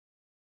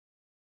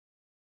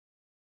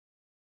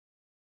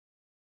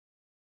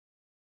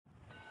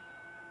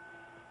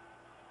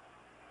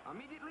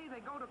Immediately,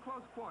 they go to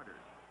close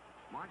quarters.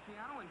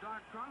 Marciano in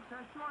dark trunks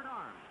has short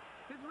arms.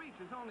 His reach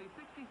is only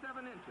 67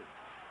 inches,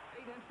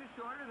 8 inches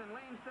shorter than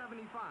Layne's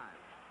 75.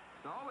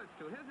 So it's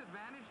to his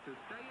advantage to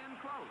stay in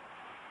close.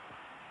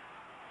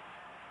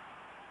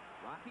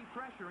 Rocki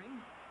pressuring.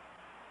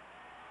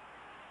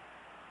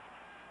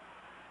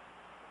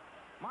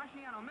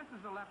 Marciano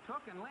misses the left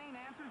hook, and Layne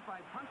answers by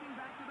punching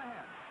back to the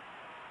head.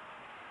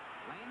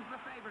 Layne's the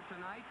favorite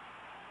tonight.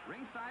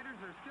 Ringsiders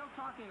are still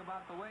talking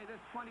about the way this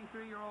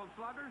 23-year-old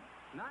slugger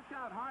knocked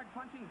out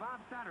hard-punching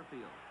Bob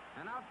Satterfield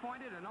and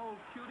outpointed an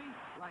old cutie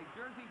like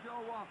Jersey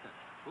Joe Walcott,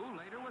 who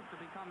later was to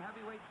become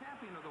heavyweight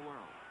champion of the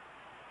world.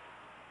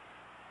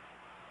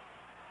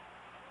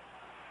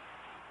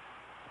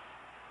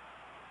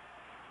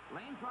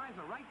 Layne tries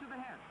a right to the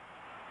head.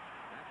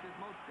 That's his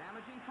most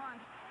damaging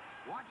punch.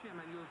 Watch him,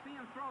 and you'll see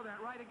him throw that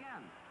right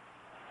again.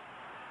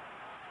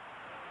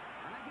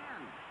 And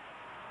again.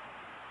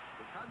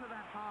 Because of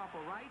that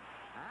powerful right,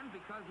 and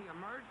because he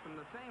emerged from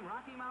the same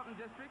Rocky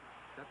Mountain district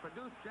that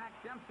produced Jack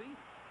Dempsey,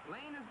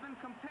 Layne has been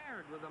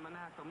compared with the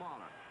Manasseh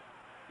Mauler.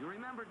 You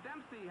remember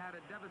Dempsey had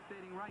a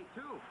devastating right,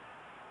 too.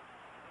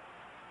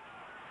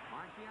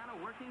 Marciano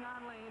working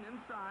on Layne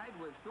inside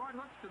with short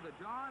hooks to the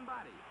jaw and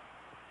body.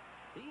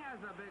 He has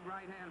a big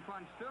right-hand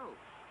punch, too.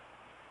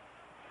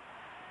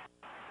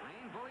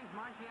 Layne bullies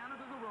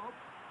Marciano to the rope.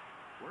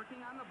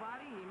 Working on the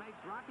body, he makes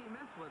Rocki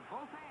miss with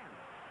both hands.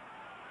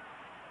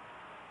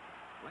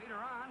 Later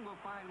on,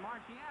 we'll find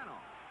Marciano,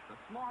 the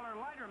smaller,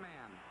 lighter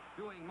man,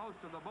 doing most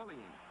of the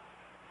bullying.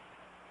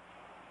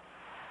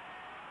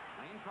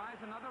 Layne tries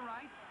another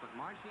right, but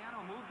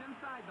Marciano moved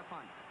inside the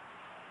punch.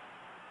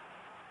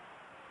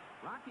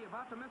 Rocki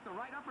about to miss a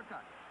right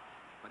uppercut,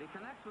 but he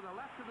connects with a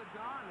left to the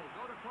jaw, and they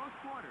go to close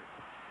quarters,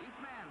 each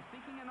man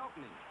seeking an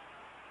opening.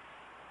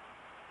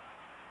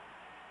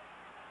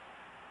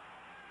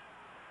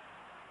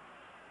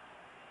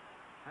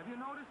 Have you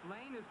noticed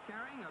Layne is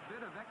carrying a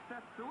bit of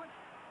excess to it?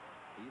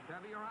 He's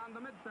heavy around the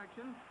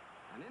midsection,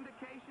 an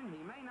indication he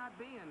may not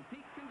be in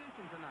peak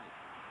condition tonight.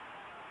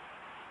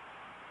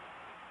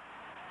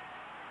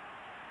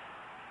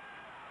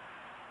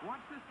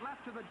 Watch this left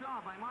to the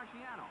jaw by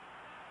Marciano.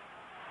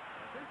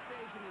 At this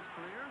stage in his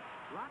career,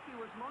 Rocki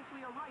was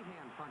mostly a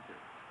right-hand puncher,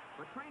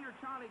 but trainer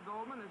Charlie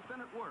Goldman has been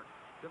at work,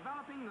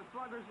 developing the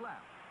slugger's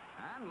left.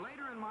 And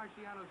later in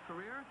Marciano's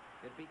career,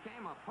 it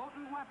became a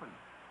potent weapon.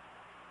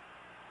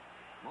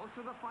 Most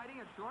of the fighting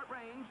at short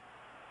range.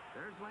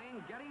 There's Layne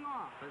getting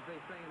off, as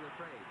they say in the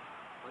trade.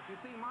 But you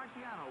see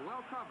Marciano well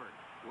covered,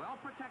 well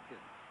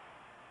protected.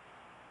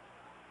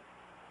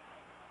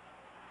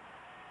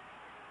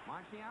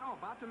 Marciano,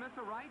 about to miss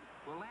a right,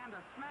 will land a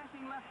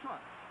smashing left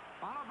hook,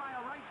 followed by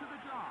a right to the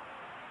jaw.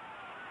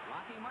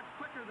 Rocki much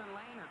quicker than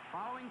Layne at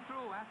following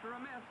through after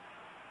a miss.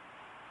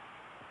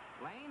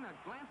 Layne, a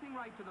glancing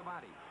right to the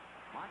body.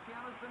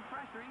 Marciano's been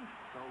pressuring,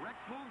 so Rex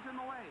moves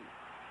him away.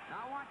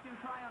 Now watch him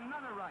try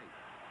another right.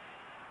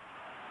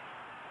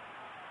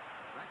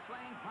 Rex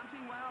Layne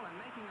punching well and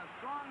making a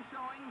strong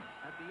showing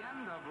at the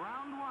end of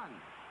round one.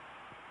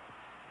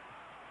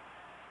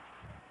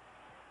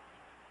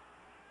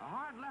 A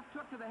hard left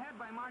hook to the head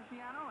by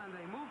Marciano, and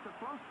they move to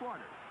close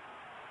quarters.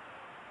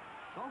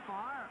 So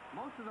far,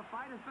 most of the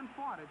fight has been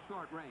fought at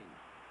short range.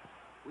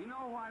 We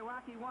know why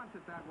Rocki wants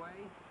it that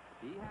way.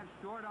 He has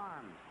short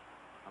arms.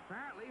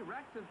 Apparently,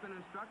 Rex has been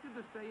instructed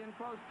to stay in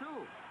close, too,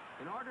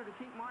 in order to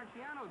keep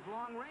Marciano's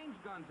long-range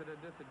guns at a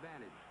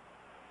disadvantage.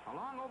 A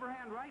long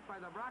overhand right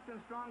by the Brockton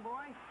strong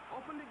boy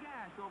opened a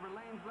gash over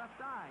Layne's left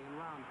eye in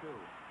round two.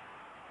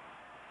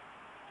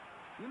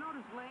 You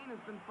notice Layne has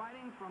been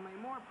fighting from a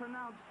more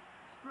pronounced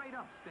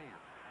straight-up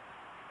stance.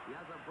 He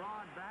has a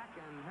broad back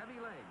and heavy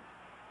legs.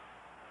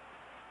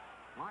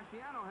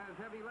 Marciano has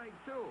heavy legs,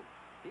 too.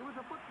 He was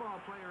a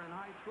football player in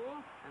high school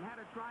and had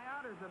a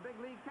tryout as a big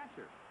league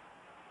catcher.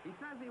 He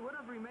says he would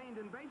have remained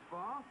in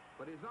baseball,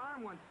 but his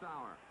arm went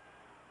sour.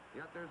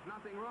 Yet there's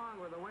nothing wrong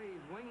with the way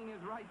he's winging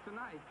his right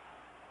tonight.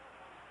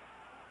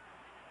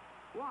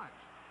 Watch.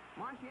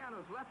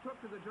 Marciano's left hook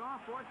to the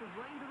jaw forces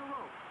Layne to the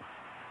rope.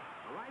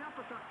 A right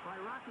uppercut by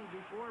Rocki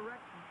before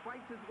Rex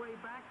fights his way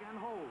back and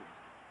holds.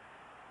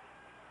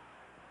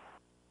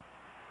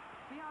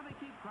 See how they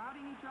keep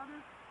crowding each other?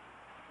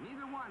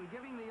 Neither one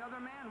giving the other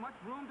man much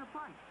room to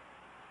punch.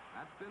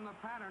 That's been the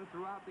pattern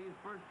throughout these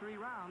first three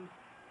rounds.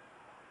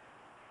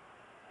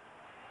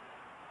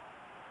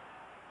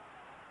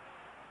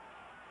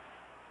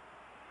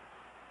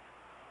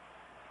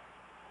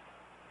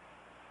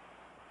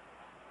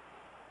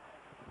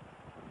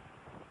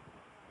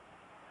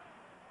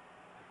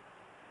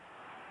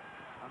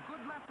 A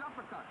good left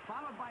uppercut,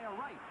 followed by a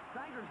right,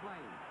 staggers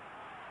Layne.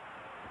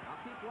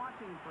 I'll keep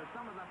watching for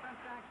some of the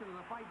best action of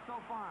the fight so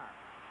far.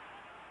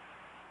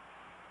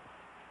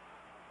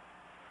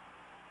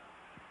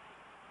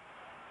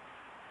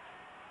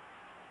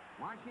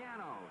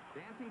 Marciano,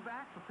 dancing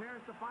back,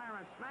 prepares to fire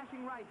a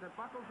smashing right that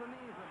buckles the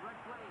knees of Rex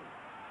Layne.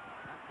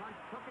 That punch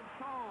took its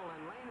toll,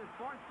 and Layne is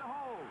forced to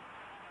hold.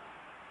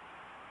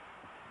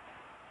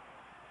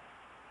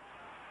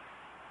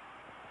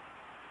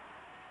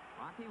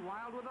 Rocky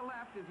wild with the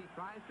left as he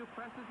tries to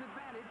press his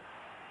advantage.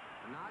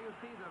 And now you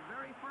see the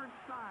very first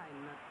sign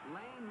that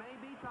Layne may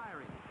be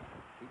tiring.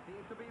 He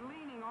seems to be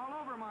leaning all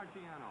over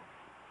Marciano.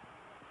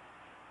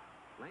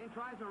 Layne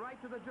tries a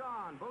right to the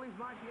jaw and bullies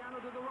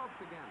Marciano to the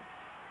ropes again.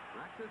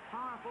 Rex is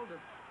powerful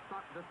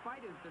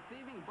despite his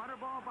deceiving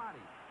butterball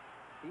body.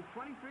 He's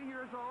 23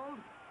 years old,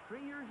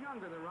 3 years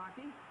younger than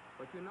Rocky,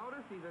 but you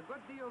notice he's a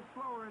good deal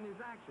slower in his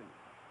action.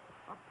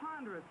 A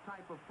ponderous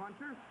type of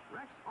puncher,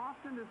 Rex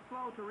often is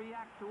slow to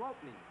react to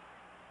openings.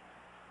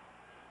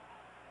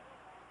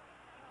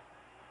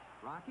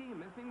 Rocky,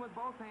 missing with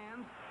both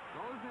hands,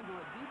 goes into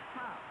a deep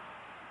crouch.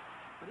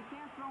 But he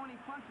can't throw any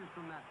punches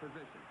from that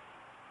position.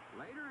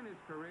 Later in his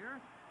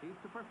career, he's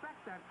to perfect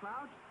that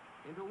crouch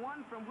into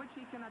one from which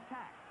he can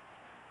attack.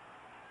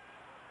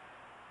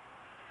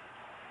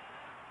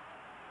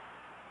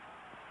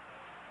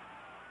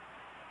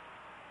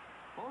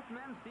 Both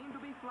men seem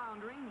to be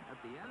floundering at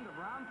the end of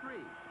round 3.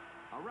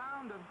 A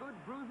round of good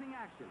bruising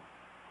action.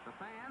 The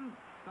fans,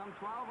 some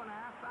 12,500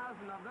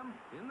 of them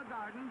in the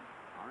garden,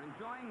 are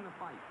enjoying the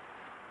fight.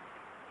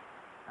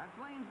 That's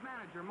Layne's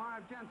manager,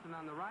 Marv Jensen,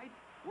 on the right,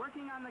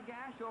 working on the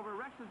gash over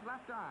Rex's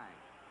left eye.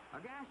 A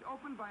gash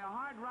opened by a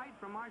hard right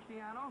from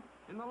Marciano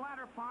in the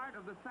latter part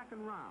of the second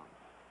round.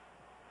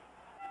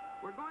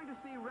 We're going to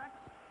see Rex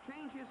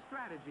change his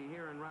strategy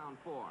here in round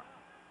 4.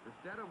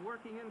 Instead of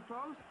working in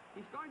close,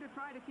 he's going to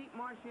try to keep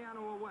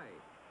Marciano away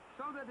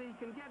so that he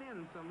can get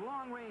in some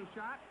long-range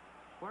shots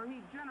where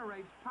he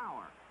generates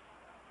power.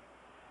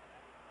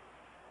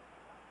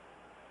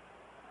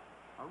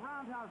 A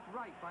roundhouse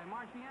right by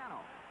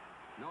Marciano.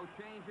 No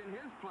change in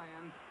his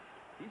plans.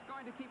 He's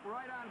going to keep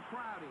right on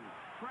crowding,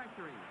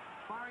 pressuring,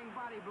 firing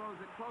body blows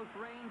at close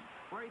range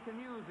where he can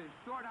use his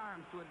short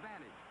arms to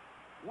advantage.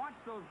 Watch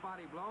those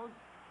body blows.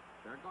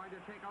 They're going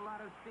to take a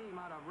lot of steam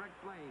out of Rex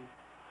Lane.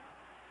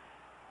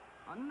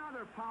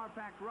 Another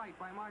power-packed right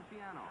by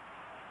Marciano.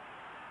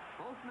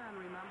 Both men,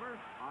 remember,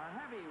 are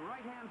heavy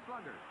right-hand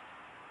sluggers.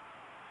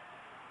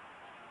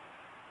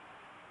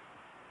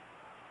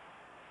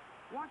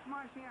 Watch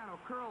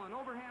Marciano curl an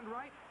overhand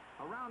right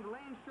around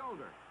Layne's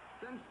shoulder,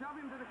 then shove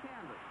him to the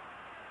canvas.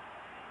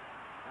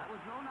 That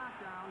was no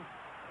knockdown.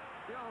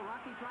 Still,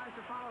 Rocky tries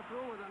to follow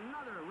through with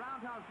another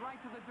roundhouse right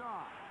to the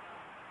jaw.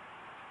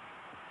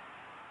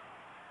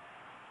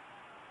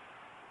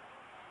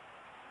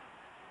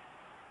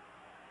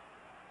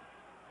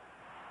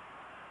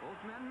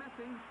 Both men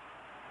missing.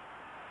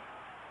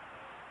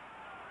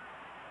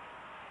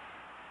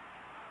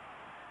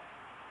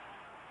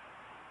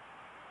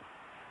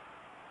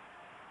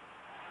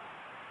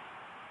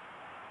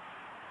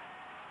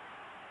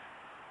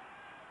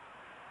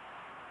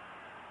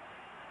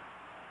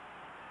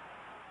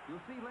 You'll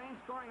see Layne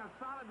scoring a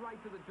solid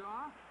right to the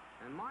jaw,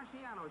 and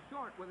Marciano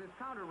short with his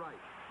counter right.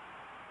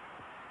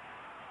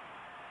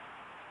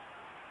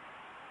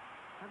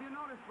 Have you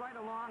noticed right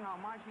along how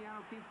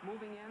Marciano keeps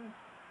moving in?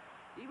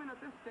 Even at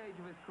this stage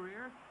of his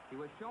career, he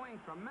was showing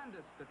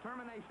tremendous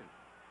determination.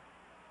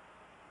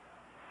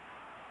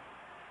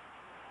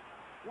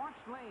 Watch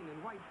Layne in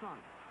white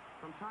trunks.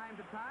 From time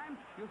to time,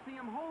 you'll see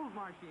him hold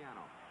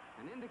Marciano,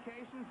 an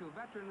indication to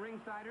veteran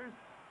ringsiders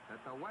that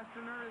the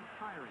Westerner is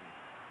tiring.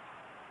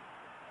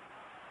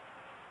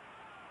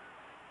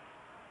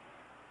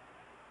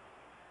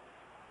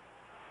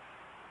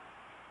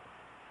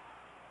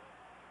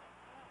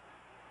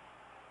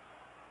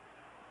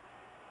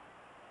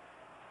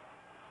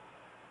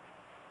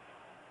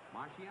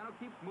 Marciano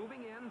keeps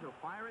moving in to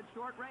fire at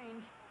short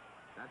range.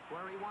 That's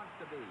where he wants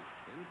to be,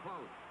 in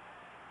close.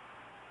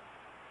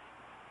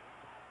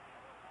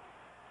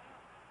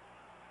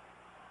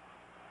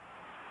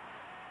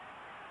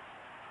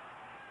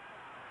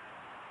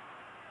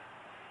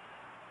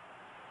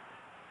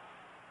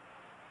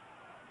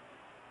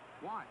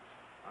 Watch.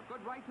 A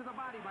good right to the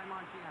body by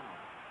Marciano.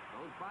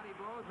 Those body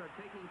blows are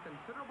taking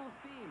considerable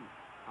steam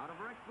out of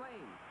Rex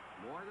Lane,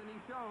 more than he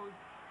shows.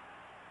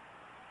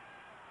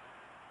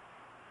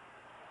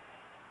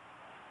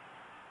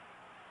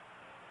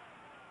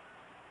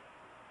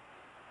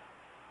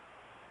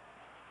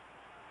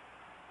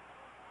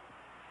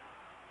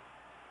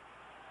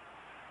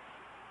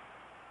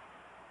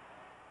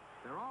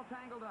 They're all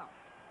tangled up,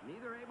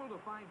 neither able to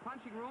find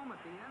punching room at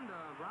the end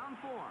of round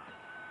 4.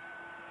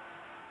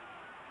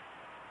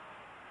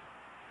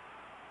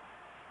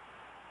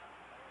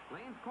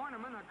 Layne's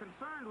cornermen are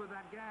concerned with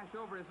that gash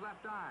over his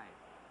left eye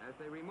as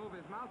they remove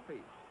his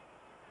mouthpiece.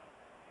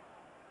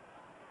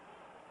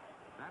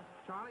 That's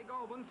Charlie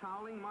Goldman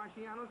toweling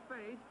Marciano's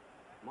face.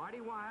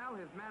 Marty Weil,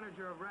 his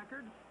manager of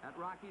record, at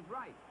Rocky's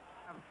right.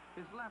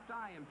 His left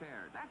eye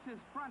impaired. That's his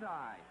front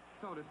eye,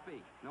 so to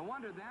speak. No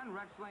wonder then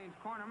Rex Lane's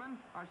cornermen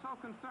are so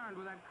concerned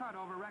with that cut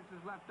over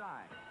Rex's left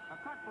eye. A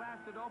cut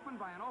blasted open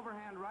by an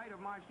overhand right of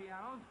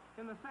Marciano's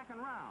in the second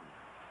round.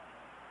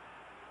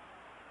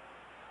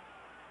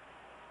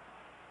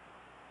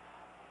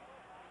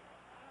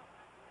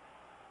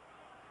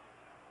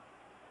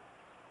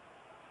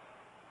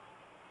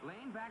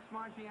 Layne backs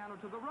Marciano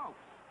to the ropes,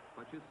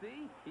 but you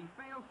see, he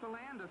fails to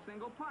land a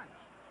single punch.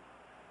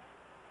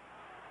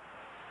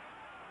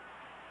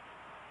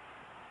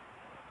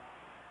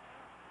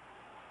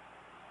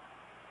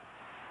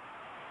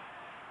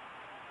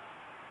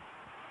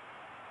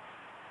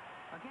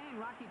 Again,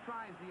 Rocky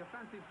tries the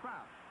offensive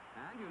crouch.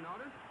 And you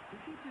notice, he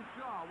keeps his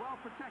jaw well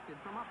protected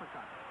from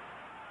uppercuts.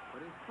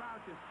 But his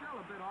crouch is still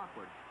a bit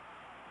awkward.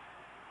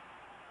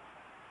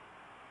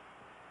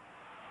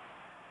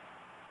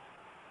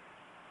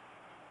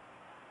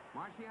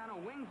 Marciano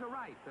wings a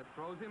right that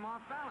throws him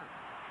off balance.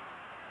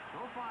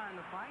 So far in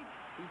the fight,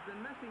 he's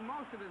been missing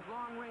most of his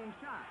long-range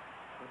shots.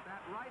 But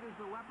that right is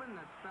the weapon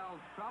that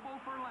spells trouble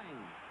for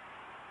Layne.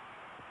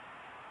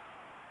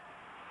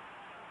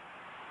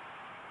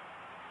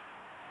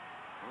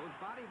 Those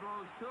body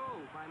blows, too,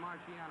 by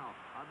Marciano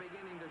are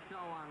beginning to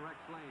show on Rex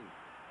Lane.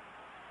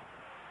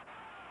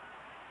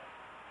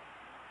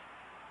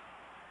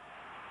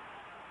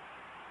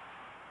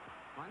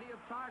 Plenty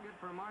of target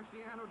for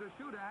Marciano to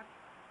shoot at.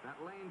 That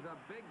Layne's a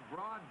big,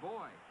 broad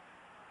boy.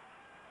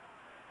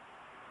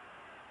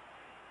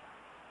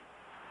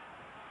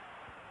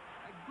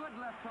 A good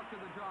left hook to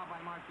the jaw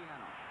by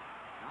Marciano.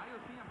 Now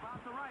you'll see him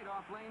bounce a right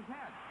off Layne's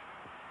head.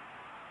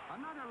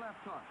 Another left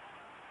hook.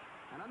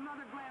 And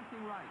another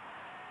glancing right.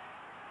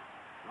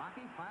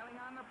 Rocky piling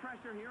on the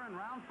pressure here in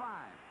round 5.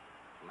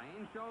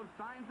 Layne shows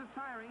signs of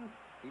tiring.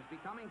 He's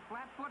becoming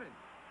flat-footed.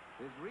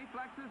 His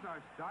reflexes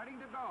are starting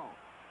to go.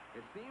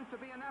 It seems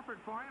to be an effort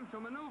for him to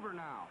maneuver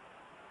now.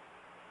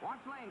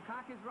 Watch Layne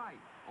cock his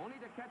right, only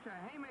to catch a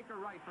haymaker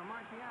right from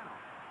Marciano.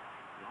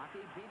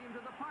 Rocky beat him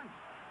to the punch.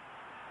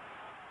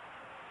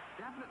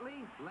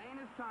 Definitely, Layne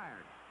is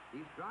tired.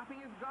 He's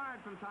dropping his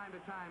guard from time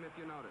to time, if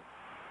you notice.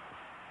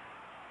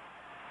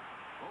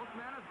 Both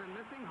men have been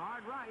missing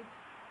hard rights.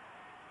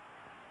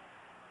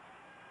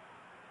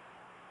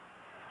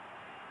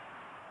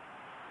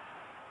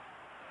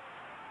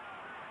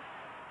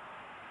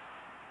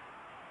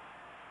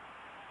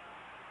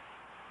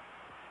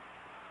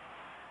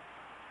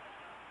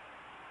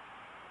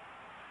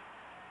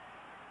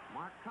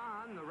 Mark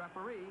Kahn, the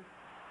referee.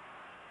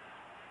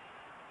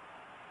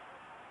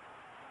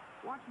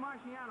 Watch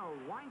Marciano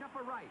wind up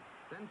a right,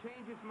 then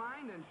change his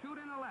mind and shoot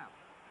in a left.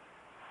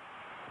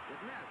 It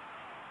missed.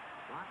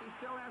 Rocky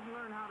still hasn't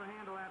learned how to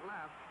handle that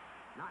left.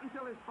 Not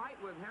until his fight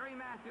with Harry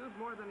Matthews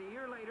more than a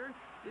year later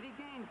did he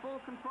gain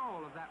full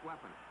control of that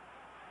weapon.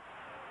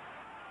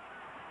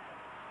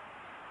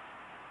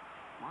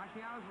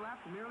 Marciano's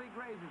left merely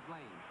grazes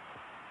Layne.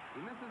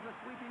 He misses a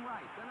sweeping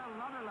right, then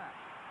another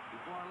left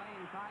before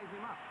Layne ties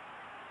him up.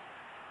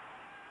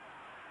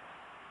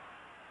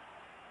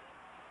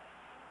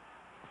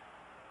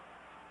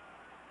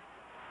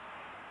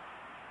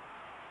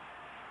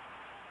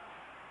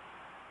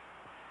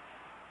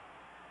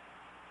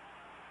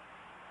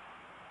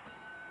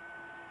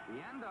 The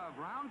end of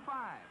round 5.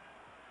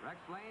 Rex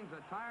Layne's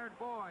a tired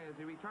boy as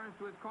he returns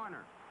to his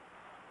corner.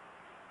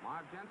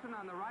 Marv Jensen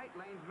on the right,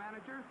 Layne's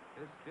manager,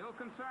 is still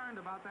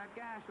concerned about that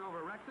gash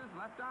over Rex's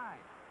left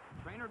eye.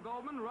 Trainer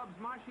Goldman rubs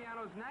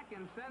Marciano's neck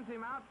and sends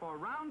him out for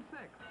round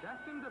 6,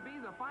 destined to be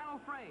the final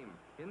frame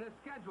in this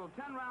scheduled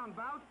 10-round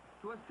bout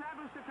to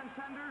establish a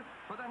contender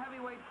for the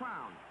heavyweight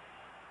crown.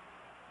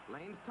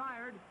 Layne's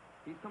tired.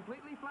 He's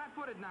completely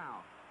flat-footed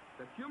now.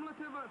 The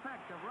cumulative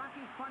effect of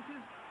Rocky's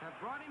punches have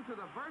brought him to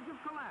the verge of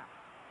collapse.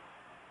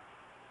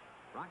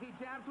 Rocky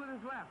jabs with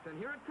his left, and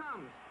here it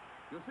comes.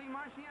 You'll see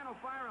Marciano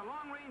fire a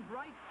long-range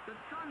right that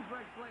stuns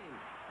Rex Lane,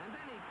 and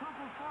then he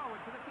crumples forward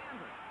to the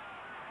canvas.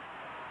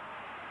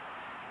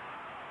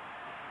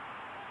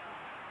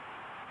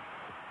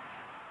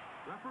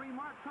 Referee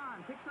Mark Kahn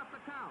picks up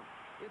the count.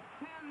 It's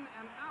 10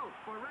 and out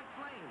for Rex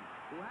Lane,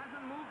 who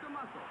hasn't moved a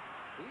muscle.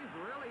 He's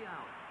really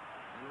out.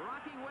 And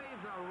Rocky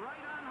waves a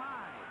right on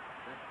high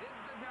that did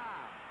the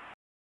job.